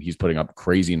beast. I mean, he's putting up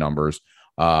crazy numbers.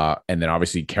 And then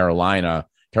obviously Carolina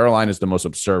is the most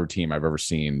absurd team I've ever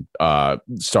seen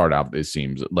start out. It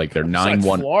seems like they're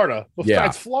 9-1. Florida.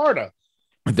 Besides Florida.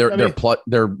 Their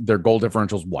goal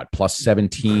differentials what, plus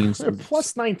 17? They're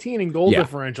plus 19 in goal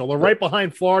differential. They're right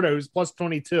behind Florida, who's plus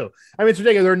 22. I mean, it's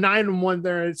ridiculous. They're 9-1.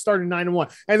 They're starting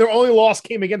 9-1, and their only loss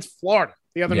came against Florida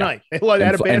the other night. They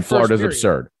had a bad and Florida's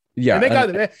absurd. Yeah, and they got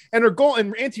and their goal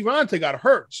and Antti Raanta got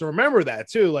hurt. So remember that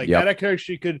too. Like that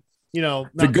actually could.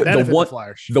 The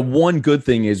Flyers. The one good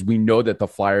thing is we know that the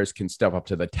Flyers can step up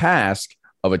to the task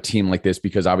of a team like this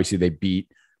because obviously they beat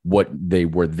what they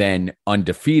were then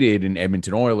undefeated in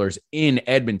Edmonton Oilers in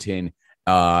Edmonton.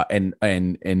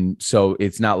 And so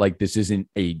it's not like this isn't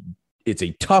it's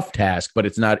a tough task, but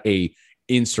it's not a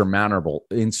insurmountable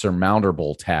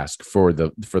task for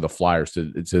the Flyers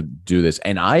to do this.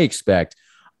 And I expect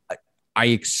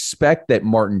that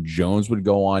Martin Jones would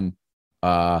go on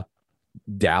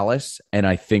Dallas, and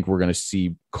I think we're going to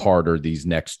see Carter these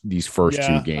first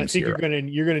two games. I think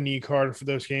you're gonna need Carter for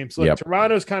those games. Look,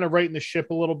 Toronto's kind of righting the ship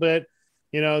a little bit.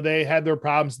 They had their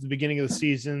problems at the beginning of the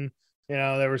season.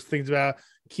 There was things about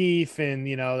Keefe and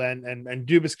and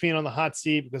Dubas being on the hot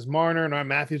seat because Marner and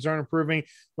Matthews aren't improving.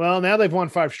 Well, now they've won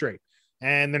 5 straight,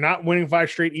 and they're not winning 5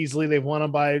 straight easily. They've won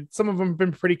them by some of them have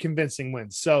been pretty convincing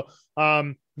wins. So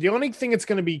the only thing that's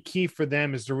going to be key for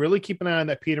them is to really keep an eye on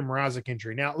that Peter Mrazek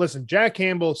injury. Now, listen, Jack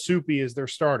Campbell, Soupy is their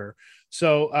starter.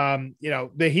 So,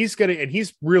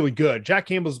 he's really good. Jack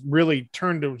Campbell's really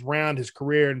turned around his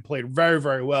career and played very,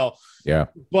 very well. Yeah.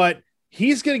 But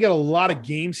he's going to get a lot of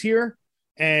games here.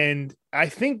 And I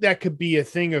think that could be a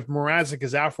thing if Mrazek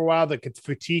is out for a while, that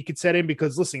fatigue could set in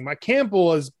because, listen,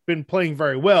 Campbell has been playing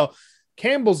very well.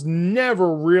 Campbell's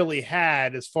never really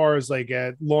had as far as like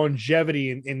a longevity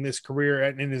in this career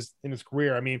and in his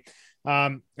career. I mean,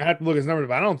 I have to look at his numbers,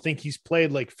 but I don't think he's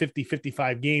played like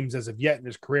 50-55 games as of yet in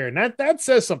his career. And that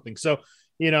says something. So,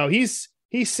 he's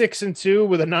 6-2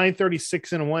 with a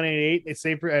 .936 and a .188. They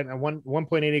say at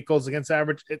 1.88 goals against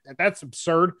average. That's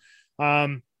absurd.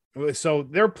 So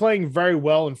they're playing very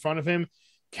well in front of him.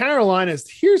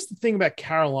 Here's the thing about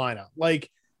Carolina.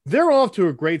 Like, they're off to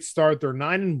a great start. They're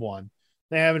 9-1.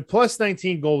 They have a plus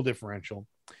 19 goal differential.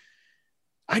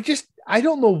 I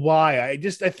don't know why. I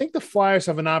think the Flyers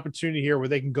have an opportunity here where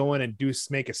they can go in and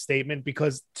make a statement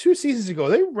because 2 seasons ago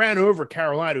they ran over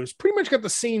Carolina, who's pretty much got the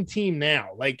same team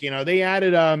now. Like, they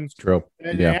added true.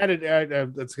 They added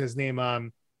that's his name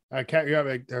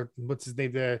what's his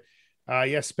name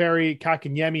Jesperi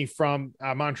Kotkaniemi from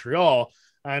Montreal.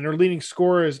 And their leading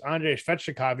scorer is Andrei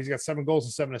Svechnikov. He's got 7 goals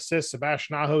and 7 assists.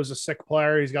 Sebastian Aho is a sick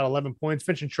player. He's got 11 points.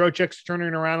 Vincent Trocheck's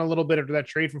turning around a little bit after that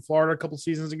trade from Florida a couple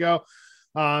seasons ago.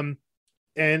 And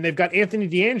they've got Anthony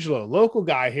DeAngelo, local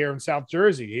guy here in South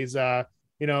Jersey. He's,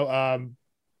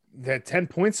 They had 10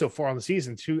 points so far on the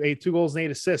season, two goals and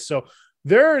 8 assists. So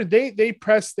they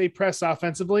press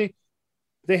offensively.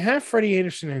 They have Freddie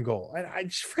Anderson in goal.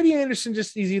 Freddie Anderson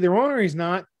he's either on or he's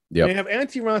not. Yep. They have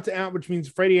Antti Raanta out, which means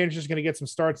Freddie Anderson is going to get some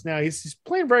starts now. He's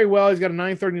playing very well. He's got a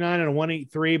 939 and a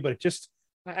 183, but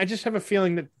I just have a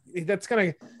feeling that's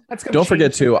gonna. Don't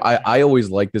forget too. I always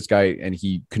like this guy, and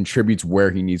he contributes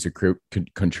where he needs to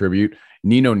contribute.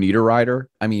 Nino Niederreiter.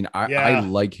 I mean, I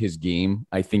like his game.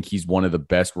 I think he's one of the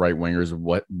best right wingers.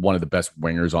 One of the best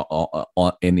wingers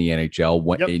in the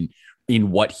NHL.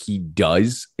 In what he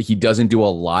does, he doesn't do a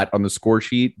lot on the score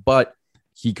sheet, but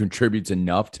he contributes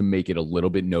enough to make it a little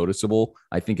bit noticeable.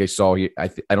 I think I saw. I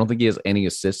don't think he has any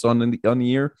assists on the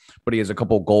year, but he has a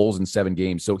couple goals in 7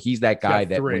 games. So he's that guy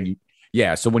that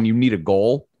so when you need a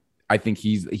goal, I think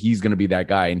he's going to be that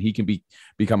guy, and he can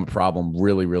become a problem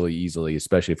really, really easily,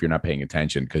 especially if you're not paying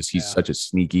attention, because he's such a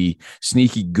sneaky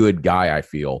good guy. I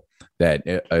feel that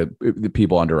the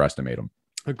people underestimate him.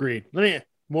 Agreed.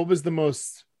 What was the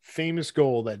most famous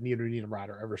goal that Nino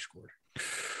Niederreiter ever scored?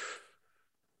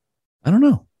 I don't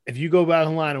know. If you go back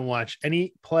online and watch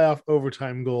any playoff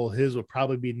overtime goal, his will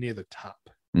probably be near the top.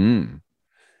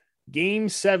 Game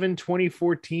 7,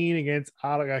 2014 against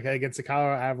the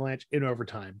Colorado Avalanche in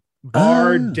overtime.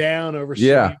 Barred down over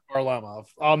Sergei Varlamov.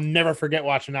 I'll never forget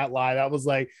watching that live. That was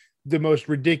like the most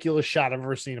ridiculous shot I've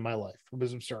ever seen in my life. It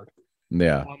was absurd.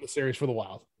 Yeah. On the series for the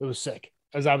Wild. It was sick.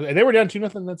 And they were down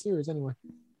 2-0 in that series anyway.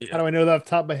 Yeah. How do I know that off the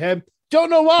top of my head? Don't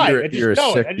know why. You're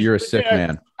a sick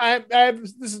man.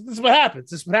 This is what happens.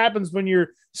 This is what happens when you're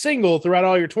single throughout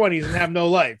all your 20s and have no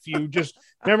life. You just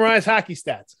memorize hockey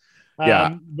stats.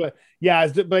 But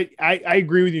I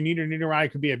agree with you.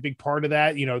 Niederreiter could be a big part of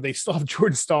that. You know, they still have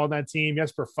Jordan Staal on that team.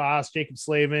 Jesper Foss, Jacob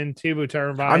Slavin, Teuvo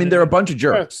Teravainen. I mean, they're a bunch of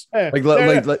jerks. Like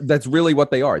that's really what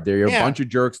they are. They're a bunch of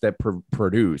jerks that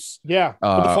produce. Yeah,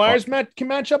 but the Flyers can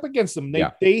match up against them.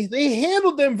 They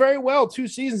handled them very well 2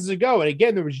 seasons ago, and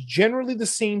again, there was generally the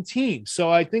same team. So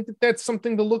I think that's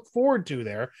something to look forward to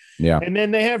there. Yeah, and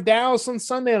then they have Dallas on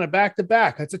Sunday on a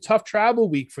back-to-back. That's a tough travel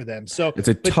week for them. So it's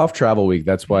tough travel week.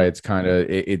 That's why it's kind of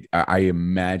I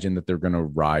imagine that they're going to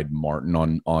ride Martin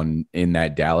on in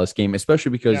that Dallas game,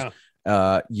 especially because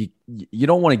you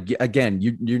don't want to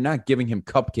you're not giving him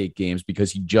cupcake games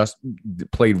because he just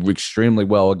played extremely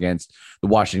well against the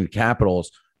Washington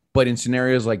Capitals. But in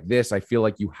scenarios like this, I feel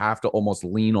like you have to almost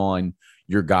lean on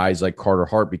your guys like Carter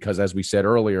Hart, because as we said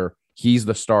earlier, he's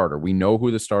the starter. We know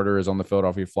who the starter is on the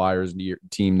Philadelphia Flyers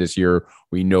team this year.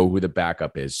 We know who the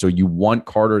backup is. So you want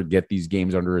Carter to get these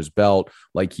games under his belt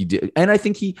like he did. And I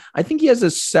think he has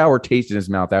a sour taste in his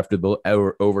mouth after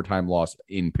the overtime loss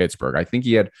in Pittsburgh. I think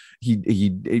he has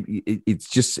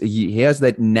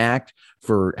that knack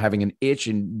for having an itch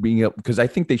and being able, because I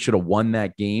think they should have won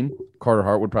that game. Carter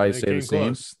Hart would probably say the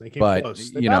same. But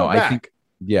I think,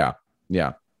 yeah.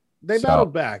 They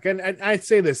battled back, and I'd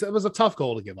say this: it was a tough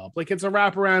goal to give up. Like, it's a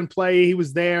wraparound play. He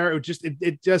was there.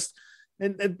 It just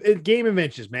game of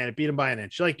inches, man. It beat him by an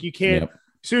inch. Like, you can't. Yep.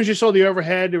 As soon as you saw the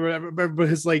overhead or whatever, but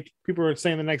it's like people were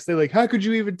saying the next day, like, how could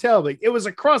you even tell? Like, it was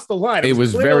across the line. It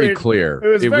was very clear. It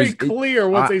was very clear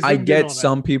once they zoomed I get in on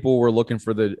some people were looking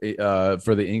for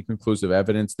the inconclusive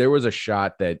evidence. There was a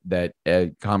shot that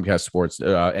Comcast Sports,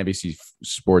 NBC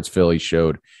Sports Philly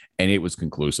showed, and it was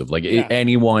conclusive. Like,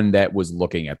 anyone that was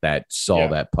looking at that saw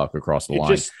that puck across the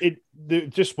line.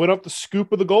 It just went up the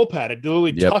scoop of the goal pad. It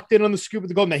literally tucked in on the scoop of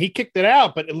the goal. Now, he kicked it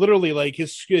out, but it literally, like,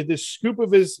 this scoop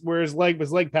of where his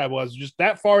leg pad was just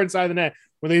that far inside the net.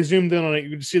 When they zoomed in on it,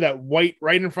 you could see that white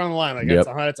right in front of the line. Like, it's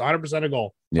 100% a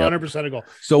goal. 100% a goal.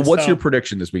 So what's your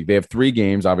prediction this week? They have 3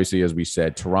 games, obviously, as we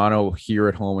said. Toronto here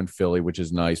at home in Philly, which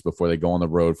is nice, before they go on the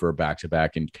road for a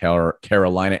back-to-back in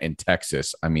Carolina and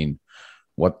Texas. I mean,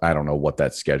 I don't know what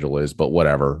that schedule is, but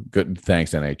whatever. Good.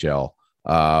 Thanks, NHL.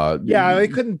 They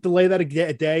couldn't delay that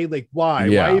a day. Like, why?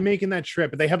 Why are you making that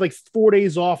trip? But they have like 4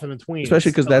 days off in between.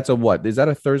 Especially because that's is that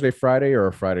a Thursday, Friday, or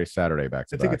a Friday, Saturday back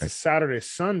to back? I think it's a Saturday,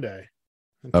 Sunday.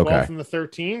 12th and the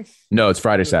 13th. No, it's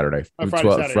Friday, Saturday.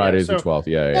 Friday's the 12th.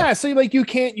 Yeah. So like you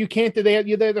can't. They have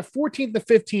the 14th, the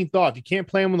 15th off. You can't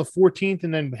play them on the 14th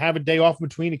and then have a day off in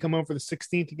between and come home for the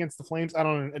 16th against the Flames. I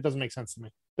don't know. It doesn't make sense to me.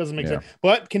 It doesn't make sense.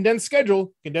 But condensed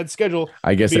schedule.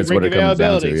 I guess that's what it comes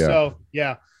down to.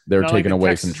 Yeah. So they're taking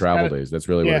away some travel days. That's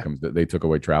really what it comes. They took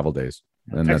away travel days,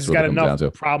 and Texas that's what got it comes down to.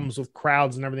 Problems with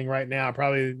crowds and everything right now.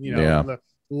 Probably the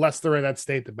less they're in that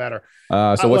state, the better.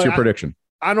 So what's your prediction?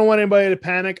 I don't want anybody to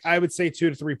panic. I would say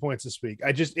 2 to 3 points this week.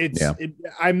 It's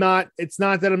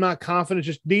not that I'm not confident.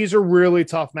 Just these are really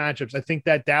tough matchups. I think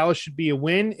that Dallas should be a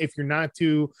win if you're not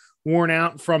too worn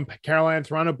out from Carolina and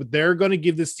Toronto, but they're going to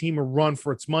give this team a run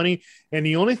for its money. And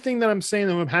the only thing that I'm saying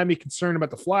that would have me concerned about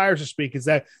the Flyers this week is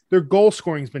that their goal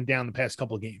scoring has been down the past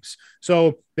couple of games.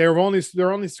 So they're only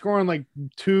scoring like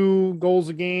 2 goals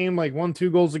a game, like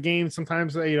 1-2 goals a game.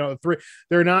 Sometimes, 3.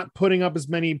 They're not putting up as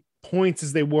many points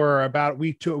as they were about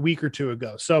a week or two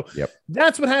ago. So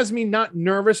that's what has me not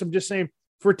nervous. I'm just saying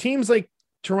for teams like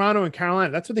Toronto and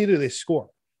Carolina, that's what they do. They score.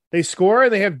 They score.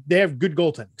 They have good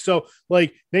goaltending. So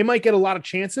like they might get a lot of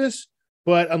chances,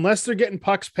 but unless they're getting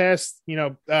pucks past,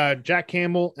 Jack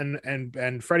Campbell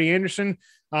and Freddie Anderson,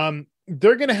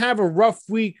 they're going to have a rough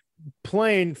week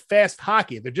playing fast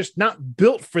hockey. They're just not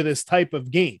built for this type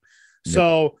of game.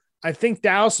 So I think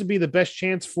Dallas would be the best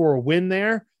chance for a win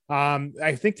there.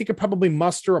 I think they could probably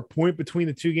muster a point between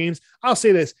the 2 games. I'll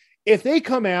say this. If they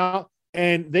come out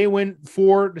and they win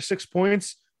 4 to 6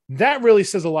 points, that really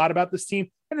says a lot about this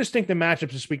team. I just think the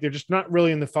matchups this week, they're just not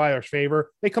really in the Flyers'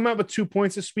 favor. They come out with 2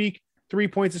 points this week, 3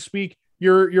 points this week.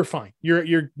 You're fine.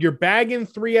 You're bagging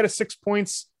 3 out of 6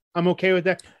 points. I'm okay with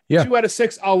that. 2 out of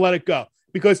 6, I'll let it go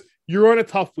because you're on a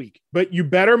tough week, but you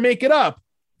better make it up.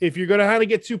 If you're going to have to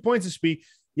get 2 points this week,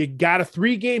 you got a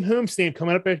 3-game homestand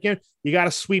coming up again. You got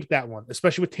to sweep that one,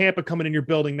 especially with Tampa coming in your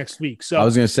building next week. So I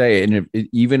was going to say, and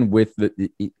even with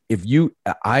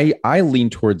I lean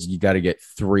towards you got to get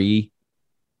 3.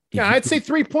 I'd say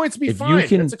 3 points would be fine.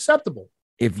 That's acceptable.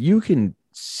 If you can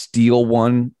steal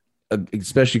one,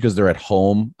 especially because they're at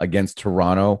home against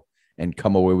Toronto and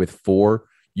come away with 4,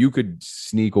 you could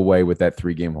sneak away with that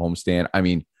 3-game homestand. I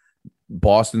mean,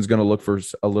 Boston's going to look for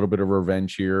a little bit of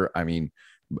revenge here. I mean,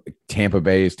 Tampa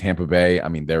Bay is Tampa Bay. I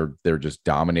mean, they're just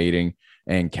dominating,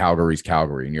 and Calgary's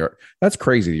Calgary. And that's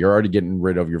crazy. You're already getting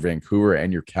rid of your Vancouver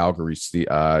and your Calgary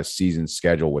season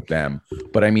schedule with them.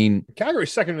 But I mean,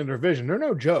 Calgary's second in the division. They're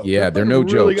no joke. Yeah, they're no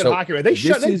joke. Really good hockey.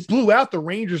 They blew out the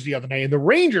Rangers the other night, and the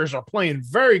Rangers are playing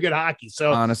very good hockey.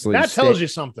 So honestly, that tells you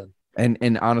something.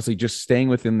 And honestly, just staying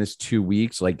within this 2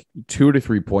 weeks, like 2 to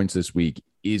 3 points this week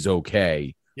is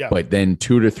okay. Yeah. But then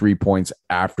 2 to 3 points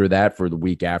after that for the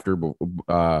week after,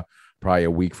 probably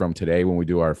a week from today when we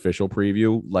do our official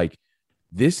preview, like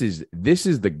this is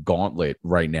the gauntlet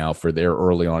right now for their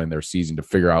early on in their season to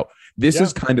figure out. This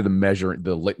is kind of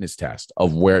the litmus test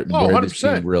of where this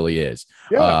team really is.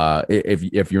 Yeah.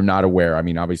 If you're not aware, I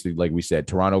mean, obviously, like we said,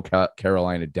 Toronto,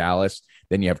 Carolina, Dallas,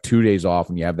 then you have 2 days off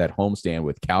and you have that homestand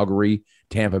with Calgary,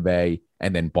 Tampa Bay,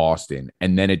 and then Boston.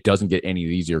 And then it doesn't get any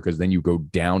easier because then you go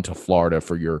down to Florida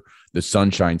for the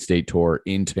Sunshine State Tour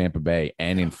in Tampa Bay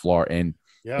and in Florida and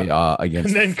against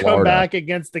and then Florida. Come back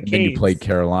against the Canes. And then you play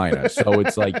Carolina. So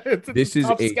it's like this is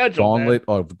a gauntlet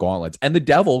of gauntlets. And the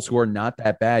Devils, who are not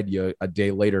that bad, a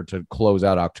day later to close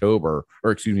out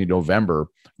November,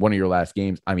 one of your last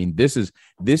games. I mean, this is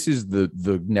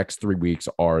the next 3 weeks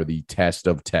are the test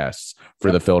of tests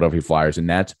for the Philadelphia Flyers. And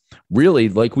that's really,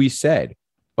 like we said,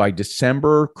 by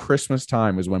December, Christmas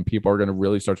time is when people are going to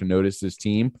really start to notice this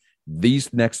team.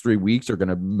 These next 3 weeks are going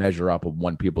to measure up of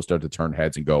when people start to turn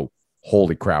heads and go,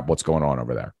 holy crap, what's going on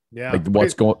over there? Yeah. Like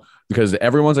because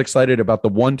everyone's excited about the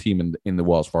one team in the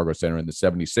Wells Fargo Center in the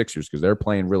 76ers because they're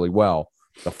playing really well.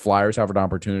 The Flyers have an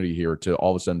opportunity here to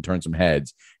all of a sudden turn some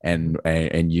heads, and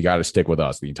you got to stick with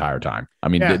us the entire time. I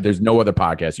mean, there's no other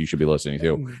podcast you should be listening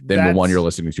to than the one you're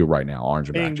listening to right now, Orange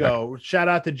and Backcheck. Shout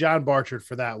out to John Barchard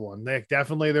for that one.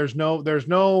 Definitely, there's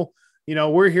no.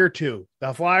 We're here too.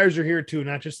 The Flyers are here too,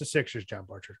 not just the Sixers, John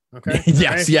Barchard. Okay.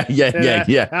 Yes. Right?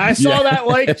 Yeah. I saw that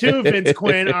like too, Vince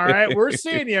Quinn. All right. We're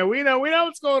seeing you. We know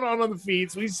what's going on the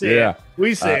feeds. We see it.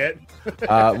 We see it.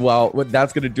 Well,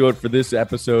 that's going to do it for this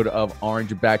episode of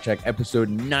Orange and Backcheck, episode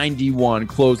 91,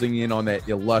 closing in on that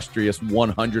illustrious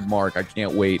 100 mark. I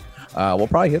can't wait. We'll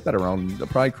probably hit that around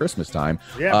probably Christmas time.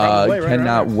 Yeah. Probably.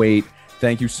 Cannot wait.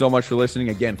 Thank you so much for listening.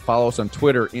 Again, follow us on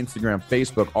Twitter, Instagram,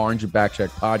 Facebook, Orange and Backcheck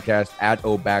Podcast,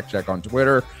 @OBackcheck on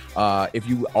Twitter. If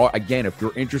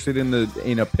you're interested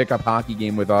in a pickup hockey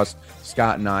game with us,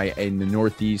 Scott and I in the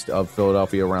northeast of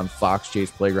Philadelphia around Fox Chase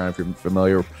Playground, if you're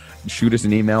familiar, shoot us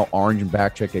an email,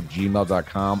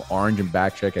 orangeandbackcheck@gmail.com,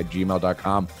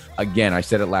 orangeandbackcheck@gmail.com. Again, I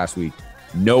said it last week,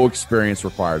 no experience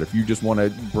required. If you just want to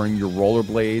bring your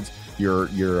rollerblades, your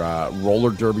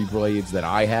roller derby blades that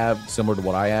I have, similar to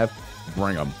what I have,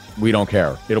 bring them. We don't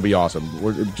care. It'll be awesome.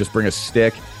 Just bring a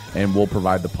stick and we'll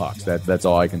provide the pucks. That's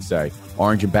all I can say.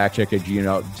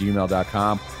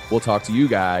 orangeandbackcheck@gmail.com. We'll talk to you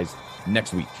guys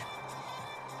next week.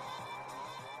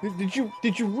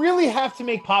 Did you really have to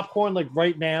make popcorn like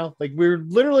right now? Like we're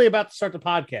literally about to start the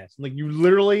podcast. Like you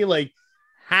literally like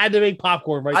had to make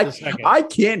popcorn right this second. I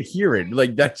can't hear it.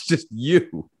 Like that's just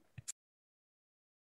you.